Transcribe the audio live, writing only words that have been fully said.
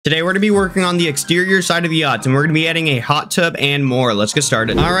Today we're going to be working on the exterior side of the yacht, and we're going to be adding a hot tub and more. Let's get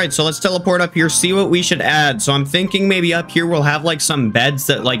started. All right, so let's teleport up here, see what we should add. So I'm thinking maybe up here we'll have like some beds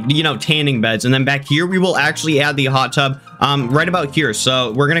that like, you know, tanning beds, and then back here we will actually add the hot tub right about here.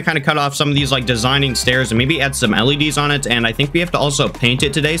 So we're going to kind of cut off some of these like designing stairs and maybe add some LEDs on it. And I think we have to also paint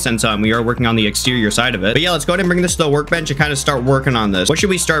it today since we are working on the exterior side of it. But yeah, let's go ahead and bring this to the workbench and kind of start working on this. What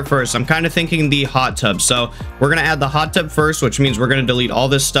should we start first? I'm kind of thinking the hot tub. So we're going to add the hot tub first, which means we're going to delete all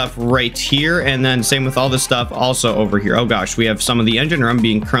this stuff right here, and then same with all this stuff also over here. Oh gosh, we have some of the engine room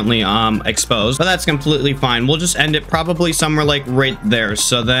being currently exposed, but that's completely fine. We'll just end it probably somewhere like right there.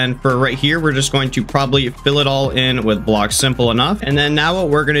 So then for right here, we're just going to probably fill it all in with blocks. Simple enough. And then now what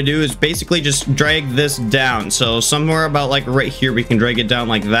we're going to do is basically just drag this down. So somewhere about like right here, we can drag it down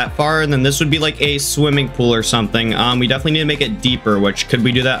like that far, and then this would be like a swimming pool or something. We definitely need to make it deeper, which could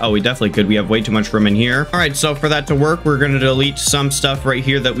we do that? Oh, we definitely could. We have way too much room in here. All right, so for that to work, we're going to delete some stuff right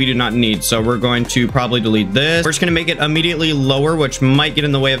here that we do not need. So we're going to probably delete this. We're just going to make it immediately lower, which might get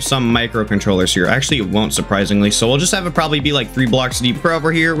in the way of some microcontrollers here. Actually, it won't, surprisingly. So we'll just have it probably be like 3 blocks deep. For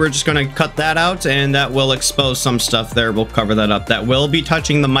over here, we're just going to cut that out, and that will expose some stuff there. We'll cover that up. That will be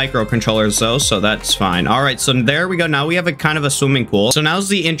touching the microcontrollers though, so that's fine. All right, so there we go. Now we have a kind of a swimming pool. So now's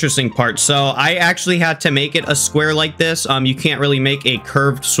the interesting part. So I actually had to make it a square like this. You can't really make a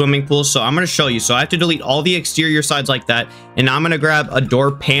curved swimming pool, so I'm going to show you. So I have to delete all the exterior sides like that, and now I'm going to grab a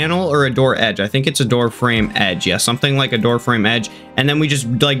door panel or a door edge. I think it's a door frame edge. Yeah, something like a door frame edge. And then we just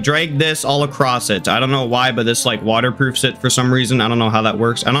like drag this all across it. I don't know why, but this like waterproofs it for some reason. I don't know how that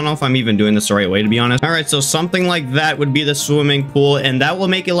works. I don't know if I'm even doing this the right way, to be honest. All right, so something like that would be the swimming pool, and that will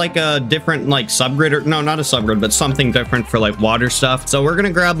make it like a different like subgrid, or no, not a subgrid, but something different for like water stuff. So we're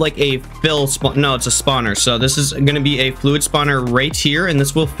gonna grab like a fill no, it's a spawner. So this is gonna be a fluid spawner right here, and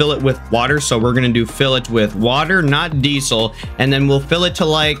this will fill it with water. So we're gonna do fill it with water, not diesel, and then we'll fill it to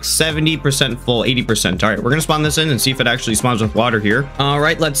like 70% full, 80%. All right, we're gonna spawn this in and see if it actually spawns with water here. All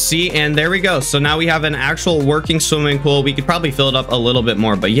right, let's see, and there we go. So now we have an actual working swimming pool. We could probably fill it up a little bit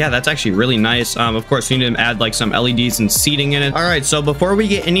more, but yeah, that's actually really nice. Of course, we need to add like some LEDs and seating in it. All right, so before we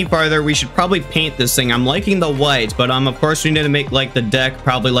get any farther, we should probably paint this thing. I'm liking the white, but of course we need to make like the deck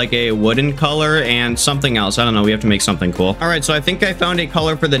probably like a wooden color and something else. I don't know, we have to make something cool. All right, so I think I found a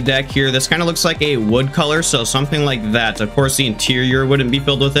color for the deck here. This kind of looks like a wood color, so something like that. Of course, the interior wouldn't be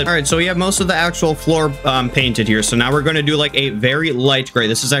filled with it. All right, so we have most of the actual floor painted here. So now we're going to do like a very light gray.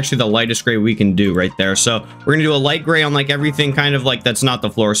 This is actually the lightest gray we can do right there. So we're gonna do a light gray on like everything kind of like that's not the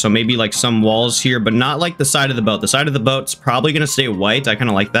floor. So maybe like some walls here, but not like the side of the boat. The side of the boat's probably gonna stay white. I kind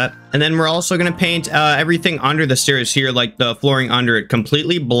of like that. And then we're also gonna paint everything under the stairs here, like the flooring under it,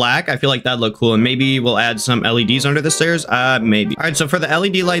 completely black. I feel like that'd look cool. And maybe we'll add some LEDs under the stairs. Maybe. All right, so for the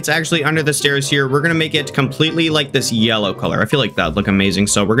LED lights actually under the stairs here, we're gonna make it completely like this yellow color. I feel like that'd look amazing.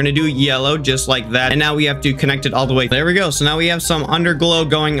 So we're gonna do yellow just like that. And now we have to connect it all the way. There we go. So now we have some underglow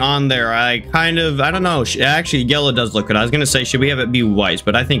going on there. I don't know. Actually, yellow does look good. I was gonna say, should we have it be white?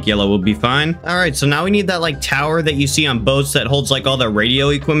 But I think yellow will be fine. All right, so now we need that like tower that you see on boats that holds like all the radio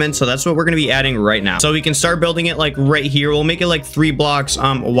equipment. So that's what we're gonna be adding right now. So we can start building it like right here. We'll make it like 3 blocks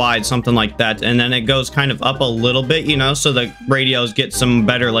wide, something like that. And then it goes kind of up a little bit, you know, so the radios get some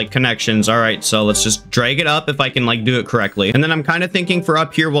better like connections. All right, so let's just drag it up if I can like do it correctly. And then I'm kind of thinking for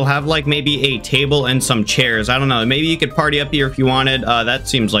up here, we'll have like maybe a table and some chairs. I don't know. Maybe you could party up here if you wanted. That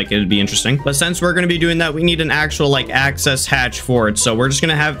seems like it'd be interesting. But since we're going to be doing that, we need an actual like access hatch for it. So we're just going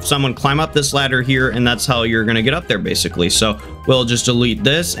to have someone climb up this ladder here, and that's how you're going to get up there basically. So we'll just delete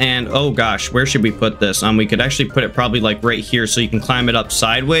this, and oh gosh, where should we put this? We could actually put it probably like right here so you can climb it up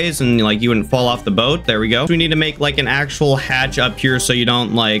sideways and like you wouldn't fall off the boat. There we go. So we need to make like an actual hatch up here so you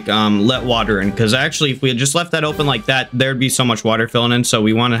don't like let water in, because actually if we had just left that open like that, there'd be so much water filling in. So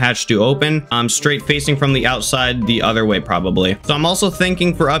we want a hatch to open straight facing from the outside the other way probably. So I'm also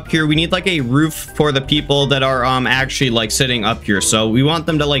thinking for up here, we need like a roof for the people that are actually like sitting up here. So we want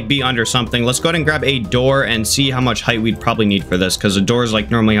them to like be under something. Let's go ahead and grab a door and see how much height we'd probably need for this, because a door is like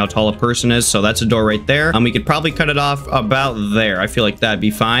normally how tall a person is. So that's a door right there. We could probably cut it off about there. I feel like that'd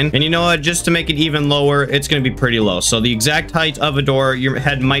be fine. And you know what, just to make it even lower, it's going to be pretty low. So the exact height of a door, your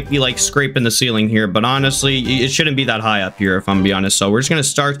head might be like scraping the ceiling here, but honestly it shouldn't be that high up here if I'm gonna be honest. So we're just going to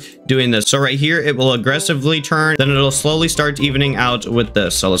start doing this. So right here it will aggressively turn, then it'll slowly start evening out with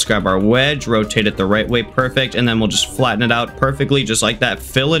this. So let's grab our wedge, rotate it the right way, perfect, and then we'll just flatten it out perfectly just like that,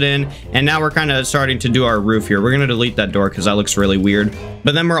 fill it in. And now we're kind of starting to do our roof here. We're going to delete that door because that looks really weird.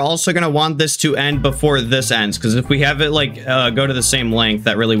 But then we're also going to want this to end before this ends, because if we have it like go to the same length,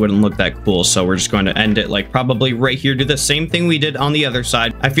 that really wouldn't look that cool. So we're just going to end it like probably right here. Do the same thing we did on the other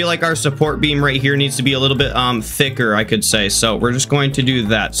side. I feel like our support beam right here needs to be a little bit thicker, I could say. So we're just going to do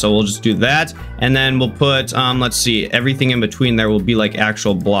that. So we'll just do that, and then we'll put let's see, everything in between there will be like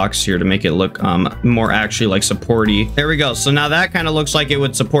actual blocks here to make it look more actually like supporty. There we go. So now that kind of looks like it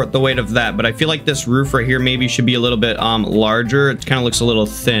would support the weight of that, but I feel like this roof right here maybe should be a little bit larger. It kind of looks a little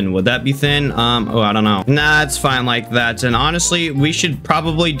thin. Would that be thin? Oh, I don't know. Nah, it's fine like that. And honestly, we should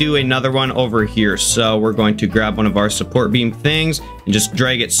probably do another one over here. So we're going to grab one of our support beam things and just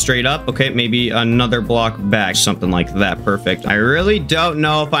drag it straight up. Okay, maybe another block back, something like that. Perfect. I really don't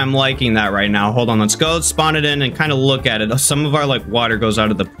know if I'm liking that right now. Hold on, let's go spawn it in and kind of look at it. Some of our like water goes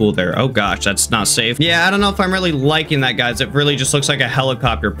out of the pool there. Oh gosh, that's not safe. Yeah, I don't know if I'm really liking that, guys. It really just looks like a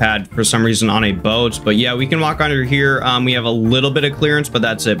helicopter pad for some reason on a boat. But yeah, we can walk under here. We have a little bit of clearance, but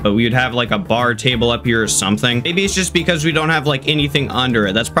that's it. But we would have like a bar table up here or something. Maybe it's just because we don't have like anything under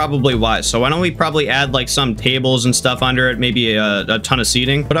it. That's probably why. So why don't we probably add like some tables and stuff under it, maybe a ton of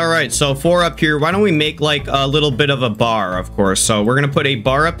seating. But all right, so for up here, why don't we make like a little bit of a bar, of course. So we're gonna put a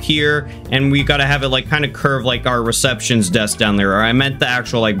bar up here, and we gotta have it like kind of curve like our reception's desk down there, or I meant the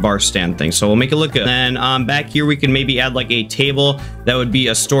actual like bar stand thing. So we'll make it look good. And back here we can maybe add like a table that would be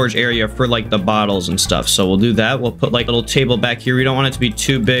a storage area for like the bottles and stuff. So we'll do that. We'll put like a little table back here. We don't want it to be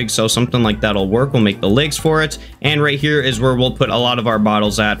too big, so something like that'll work. We'll make the legs for it, and right here is where we'll put a lot of our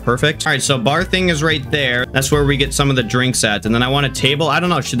bottles at. Perfect. All right, so bar thing is right there. That's where we get some of the drinks at. And then I want a table. I don't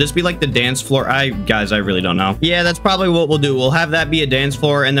know, should this be like the dance floor? Guys, I really don't know. Yeah, that's probably what we'll do. We'll have that be a dance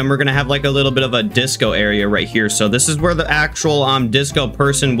floor, and then we're gonna have like a little bit of a disco area right here. So this is where the actual disco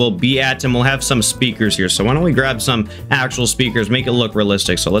person will be at, and we'll have some speakers here. So why don't we grab some actual speakers, make it look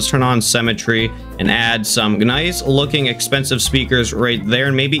realistic. So let's turn on symmetry and add some nice looking expensive speakers right there,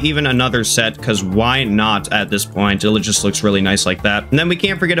 and maybe even another set, because why not at this point? It just looks really nice like that. And then we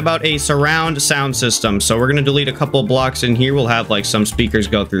can't forget about a surround sound system. So we're gonna delete a couple blocks in here. We'll have like some speakers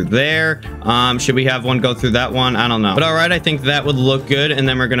go through there. Should we have one go through that one? I don't know. But all right, I think that would look good. And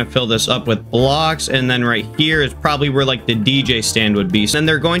then we're gonna fill this up with blocks, and then right here is probably where like the DJ stand would be. And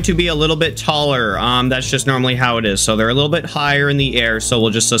they're going to be a little bit taller. That's just normally how it is. So they're a little bit higher in the air. So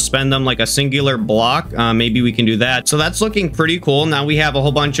we'll just suspend them like a singular block. Maybe we can do that. So that's looking pretty cool. Now we have a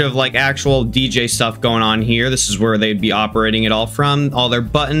whole bunch of like actual DJ stuff going on here. This is where they'd be operating it all from, all their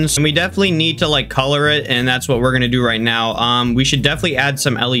buttons. And we definitely need to like color it, and that's what we're gonna do right now. We should definitely add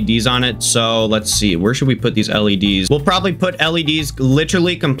some LEDs on it. So let's see, where should we put these LEDs? We'll probably put LEDs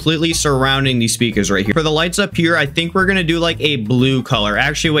literally completely surrounding these speakers right here. For the lights up here, I think we're gonna do like a blue color.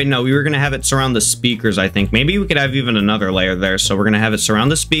 Actually, wait, no, we were gonna have it surround the speakers, I think. Maybe we could have even another layer there. So we're gonna have it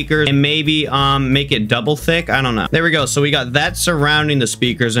surround the speakers, and maybe make it double thick. I don't know. There we go. So we got that surrounding the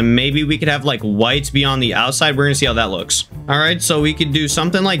speakers, and maybe we could have like whites be on the outside. We're gonna see how that looks. All right, so we could do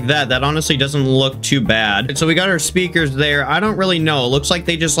something like that. That honestly doesn't look too bad. So we got our speakers there. I don't really know. It looks like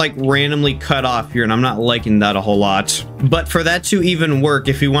they just like randomly cut off here, and I'm not liking that a whole lot. But for that to even work,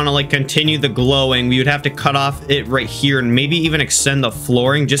 if we want to like continue the glowing, we would have to cut off it right here, and maybe even extend the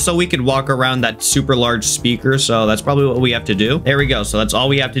flooring just so we could walk around that super large speaker. So that's probably what we have to do. There we go. So that's all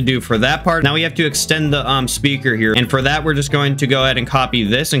we have to do for that part. Now we have to extend the speaker here, and for that we're just going to go ahead and copy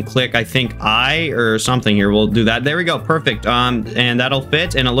this and click, I think I or something here. We'll do that. There we go. Perfect. And that'll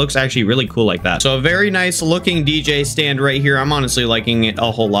fit, and it looks actually really cool like that. So a very nice looking DJ stand right here. I'm honestly liking it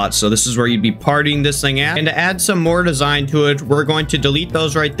a whole lot. So this is where you'd be partying this thing at. And to add some more design to it, we're going to delete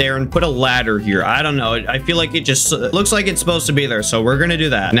those right there and put a ladder here. I don't know. I feel like it just looks like it's supposed to be there. So we're going to do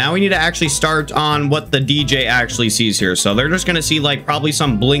that. Now we need to actually start on what the DJ actually sees here. So they're just going to see like probably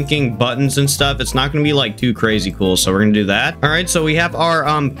some blinking buttons and stuff. It's not going to be like too crazy cool. So we're going to do that. All right. So we have our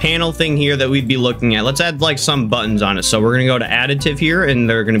panel thing here that we'd be looking at. Let's add like some buttons on it. So we're going to go to additive here, and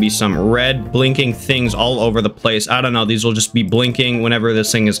there are going to be some red blinking things all over the place. I don't know. These will just be blinking whenever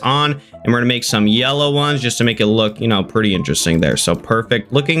this thing is on. And we're going to make some yellow ones just to make it look, you know, pretty interesting there. So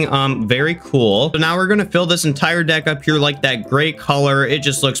perfect. Looking very cool. So now we're going to fill this entire deck up here like that gray color. It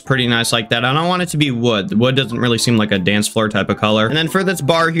just looks pretty nice like that. I don't want it to be wood. Wood doesn't really seem like a dance floor type of color. And then for this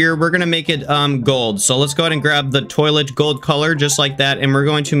bar here, we're going to make it gold. So let's go ahead and grab the toilet gold color just like that. And we're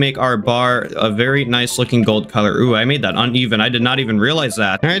going to make our bar a very nice looking gold color. Ooh, I made that uneven. I did not even realize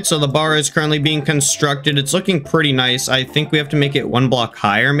that. All right, so the bar is currently being constructed. It's looking pretty nice. I think we have to make it one block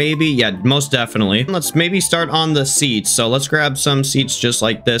higher maybe. Yeah, most definitely. Let's maybe start on the seats. So let's grab some seats just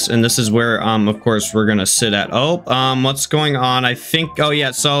like this. And this is where, of course, we're going to sit at. Oh, what's going on? I think, oh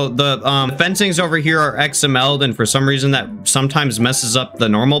yeah, so the fencings over here are XML'd, and for some reason that sometimes messes up the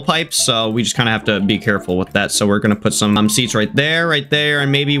normal pipes. So we just kind of have to be careful with that. So we're going to put some seats seats right there,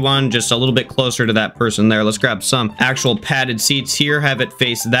 and maybe one just a little bit closer to that person there. Let's grab some actual padded seats here, have it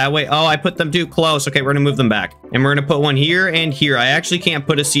face that way. Oh, I put them too close. Okay, we're gonna move them back, and we're gonna put one here and here. I actually can't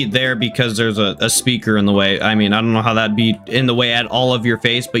put a seat there because there's a speaker in the way. I mean, I don't know how that'd be in the way at all of your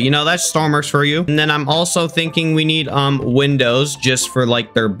face, but you know, that's Stormworks for you. And then I'm also thinking we need windows just for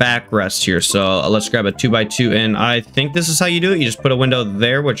like their backrest here. So let's grab a 2x2, and I think this is how you do it. You just put a window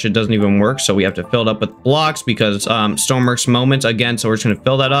there, which it doesn't even work, so we have to fill it up with blocks because Stormworks moment again. So we're just gonna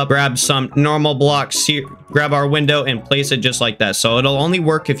fill that up, grab some normal blocks here, grab our window and place it just like that. So it'll only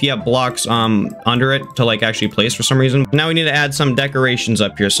work if you have blocks under it to like actually place for some reason. Now we need to add some decorations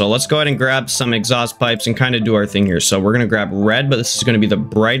up here, so let's go ahead and grab some exhaust pipes and kind of do our thing here. So we're gonna grab red, but this is going to be the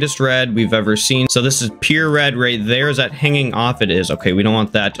brightest red we've ever seen. So this is pure red right there. Is that hanging off? It is. Okay, we don't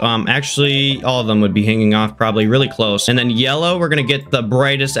want that. Actually, all of them would be hanging off, probably really close. And then yellow, we're gonna get the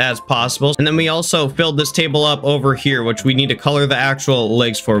brightest as possible. And then we also filled this table up over here, which we need to color the actual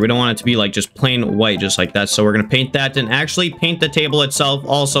legs for. We don't want it to be like just plain white, just like that. So we're gonna paint that and actually paint the table itself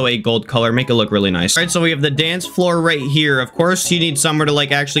also a gold color, make it look really nice. All right, so we have the dance floor right here. Of course, you need somewhere to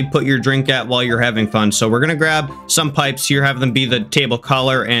like actually put your drink at while you're having fun. So we're gonna grab some pipes here, have them be the table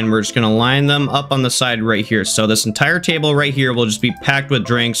color, and we're just gonna line them up on the side right here. So this entire table right here will just be packed with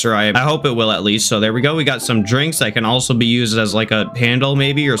drinks, or I hope it will at least. So there we go. We got some drinks that can also be used as like a handle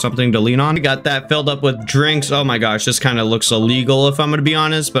maybe, or something to lean on. We got that filled up with drinks. Oh my gosh, this kind of looks illegal if I'm gonna be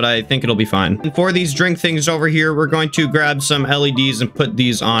honest, but I think it'll be fine. And for these drink things over here, we're going to grab some LEDs and put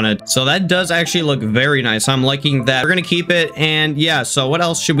these on it. So that does actually look very nice. I'm liking that. We're gonna keep it. And yeah, so what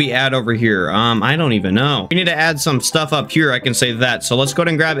else should we add over here? I don't even know. We need to add some stuff up here, I can say that. So let's go ahead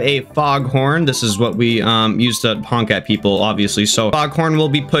and grab a foghorn. This is what we use to honk at people, obviously. So foghorn will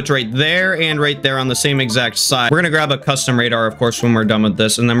be put right there and right there on the same exact side. We're gonna grab a custom radar, of course, when we're done with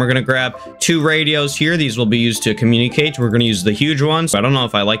this, and then we're gonna grab 2 radios here. These will be used to communicate. We're gonna use the huge ones. I don't know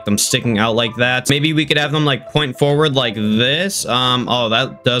if I like them sticking out like that. Maybe we could have them like point forward like this. Oh,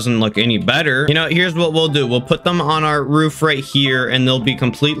 that doesn't look any better. You know, here's what we'll do. We'll put them on our roof right here, and they'll be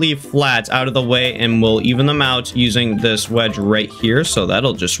completely flat out of the way, and we'll even them out using this wedge right here. So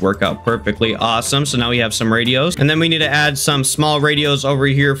that'll just work out perfectly awesome. So now we have some radios, and then we need to add some small radios over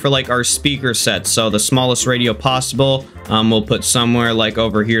here for like our speaker set. So the smallest radio possible, we'll put somewhere like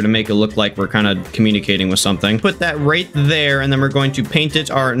over here to make it look like we're kind of communicating with something. Put that right there, and then we're going to paint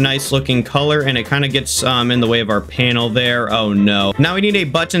it our nice looking color, and it kind of gets in the way of our panel there. Oh no. Now we need a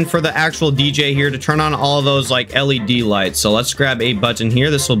button for the actual DJ here to turn on all of those like LED lights. So let's grab a button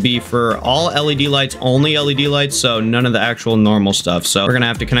here. This will be for all LED lights, only LED lights, so none of the actual normal stuff. So we're gonna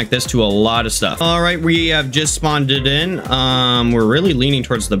have to connect this to a lot of stuff. All right, we have just spawned it in. We're really leaning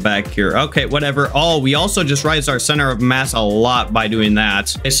towards the back here. Okay, whatever. Oh, we also just raised our center of mass a lot by doing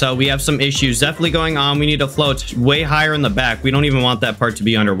that. Okay, so we have some issues definitely going on. We need to float way higher in the back. We don't even want that part to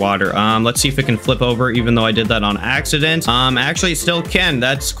be underwater. Let's see if it can flip over, even though I did that on accident. Actually, it still can.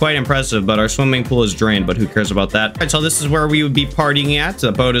 That's quite impressive, but our swimming pool is drained, but who cares about that? All right, so this is where we would be partying at.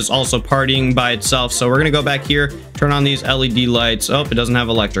 The boat is also partying by itself, so we're gonna go back here, turn on these LED lights. Oh, it doesn't have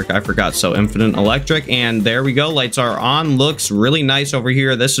electric. I forgot. So infinite electric, and there we go. Lights are on. Looks really nice over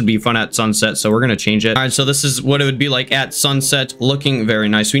here. This would be fun at sunset, so we're gonna change it. All right, so this is what it would be like at sunset, looking very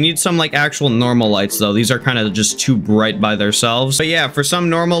nice. We need some like actual normal lights though. These are kind of just too bright by themselves. But yeah, for some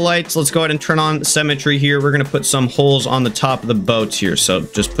normal lights, let's go ahead and turn on symmetry here. We're gonna put some holes on the top of the boats here. So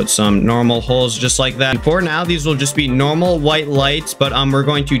just put some normal holes just like that. And for now, these will just be normal white lights, but we're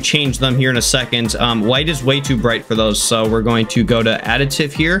going to change them here in a second. White is way too bright for those, so we're going to go to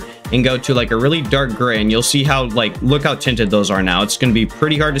additive here and go to like a really dark gray, and you'll see how like, look how tinted those are now. It's going to be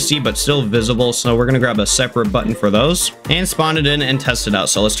pretty hard to see, but still visible. So we're going to grab a separate button for those and spawn it in and test it out.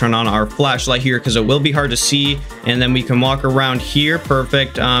 So let's turn on our flashlight here because it will be hard to see, and then we can walk around here.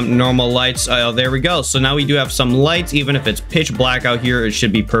 Perfect. Normal lights. Oh, there we go. So now we do have some lights. Even if it's pitch black out here, it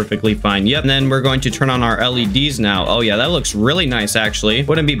should be perfectly fine. Yep. And then we're going to turn on our LEDs now. Oh yeah, that looks really nice actually.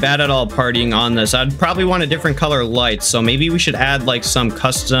 Wouldn't be bad at all partying on this. I'd probably want a different color lights, so maybe we should add like some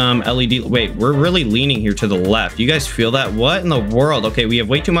custom LED. Wait, we're really leaning here to the left. You guys feel that? What in the world? Okay, we have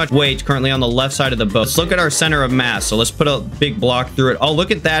way too much weight currently on the left side of the boat. Let's look at our center of mass. So let's put a big block through it. Oh,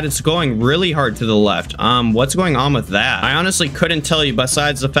 look at that. It's going really hard to the left. What's going on with that? I honestly couldn't tell you,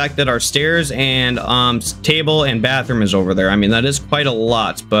 besides the fact that our stairs and table and bathroom is over there. I mean, that is quite a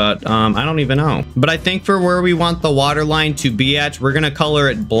lot, but I don't even know. But I think for where we want the water line to be at, we're gonna color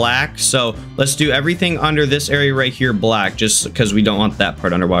it black. So let's do everything under this area right here black, just because we don't want that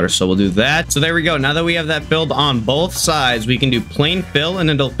part underwater. So we'll do that. So there we go. Now that we have that filled on both sides, we can do plain fill, and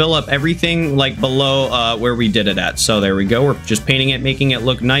it'll fill up everything like below where we did it at. So there we go. We're just painting it, making it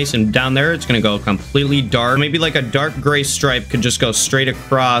look nice, and down there it's gonna go completely dark. Maybe like a dark gray stripe could just go straight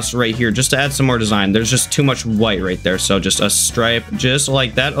across right here just to add some more design. There's just too much white right there. So just a stripe just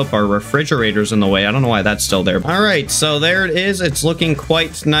like that. Oh, our refrigerator's in the way. I don't know why that's still there. All right, so there it is. It's looking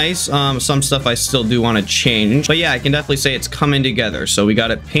quite nice. Some stuff I still do want to change, but yeah, I can definitely say it's coming together. So we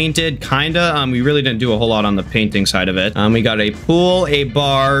got it painted kinda. We really didn't do a whole lot on the painting side of it. We got a pool, a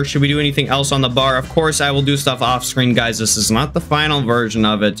bar. Should we do anything else on the bar? Of course I will do stuff off screen, guys. This is not the final version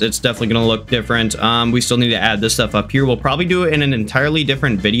of it. It's definitely gonna look different. We still need to add this stuff up here. We'll probably do it in an entirely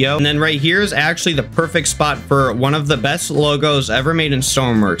different video. And then right here is actually the perfect spot for one of the best logos ever made in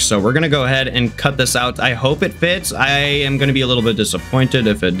Stormworks. So we're gonna go ahead and cut this out. I hope it fits. I am gonna be a little bit disappointed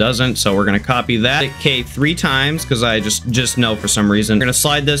if it doesn't. So we're gonna copy that K 3 times because I just know for some reason. We're gonna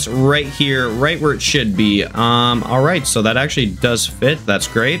slide this right here, right where it should be. All right, so that actually does fit. That's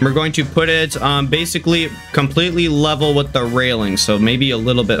great. We're going to put it basically completely level with the railing. So maybe a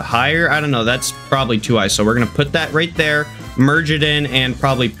little bit higher. I don't know. That's probably too high. So we're gonna put that right there, merge it in, and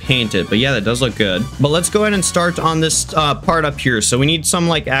probably paint it. But yeah, that does look good. But let's go ahead and start on this part up here. So we need some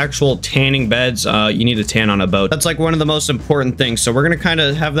like actual tanning beds. You need a tan on a boat. That's like one of the most important things. So we're gonna kind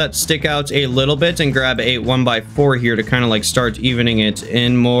of have that stick out a little bit and grab a 1x4 here to kind of like start evening it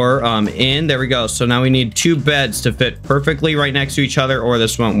in more. There we go. So now we need 2 beds to fit perfectly right next to each other, or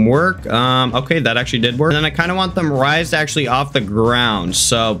this won't work. Okay, that actually did work. And then I kind of want them raised actually off the ground.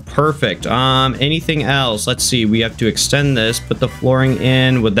 So perfect. Anything else? Let's see. We have to extend this, put the flooring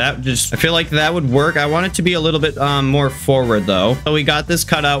in. Would that just, I feel like that would work. I want it to be a little bit more forward though. So we got this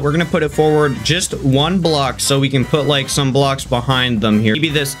cut out. We're gonna put it forward just 1 block so we can put like some blocks behind them here. Maybe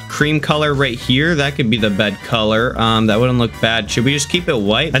this cream color right here, that could be the bed color. That wouldn't look bad. Should we just keep it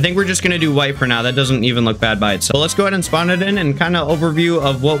white? I think we're just gonna do white for now. That doesn't even look bad by itself. So let's go ahead and spawn it in and kind of overview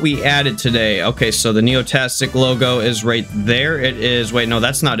of what we added today. Okay, so the Neotastic logo is right there. It is, wait, no,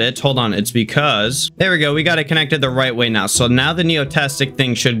 that's not it. Hold on, it's because, there we go. We got it connected the right way now. So now the Neotastic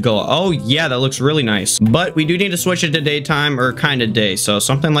thing should go. Oh yeah, that looks really nice. But we do need to switch it to daytime or kind of day. So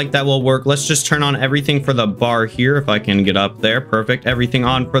something like that will work. Let's just turn on everything for the bar here. If I can get up there. Perfect. Everything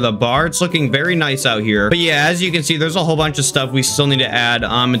on for the bar. It's looking very nice out here. But yeah, as you can see, there's a whole bunch of stuff we still need to add.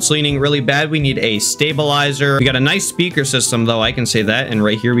 It's leaning really bad. We need a stabilizer. We got a nice speaker system though. I can say that. And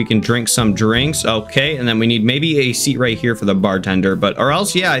right here we can drink some drinks. Okay. And then we need maybe a seat right here for the bartender. But or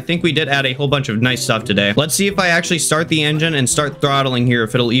else, yeah, I think we did add a whole bunch of nice stuff today. Let's see if I actually start the engine and start throttling here,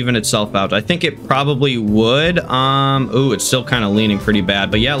 if it'll even itself out. I think it probably would. Ooh, it's still kind of leaning pretty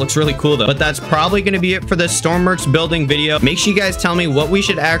bad, but yeah, it looks really cool though. But that's probably going to be it for this Stormworks building video. Make sure you guys tell me what we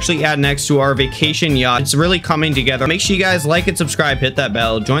should actually add next to our vacation yacht. It's really coming together. Make sure you guys like and subscribe, hit that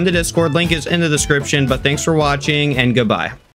bell, join the Discord, link is in the description. But thanks for watching and goodbye.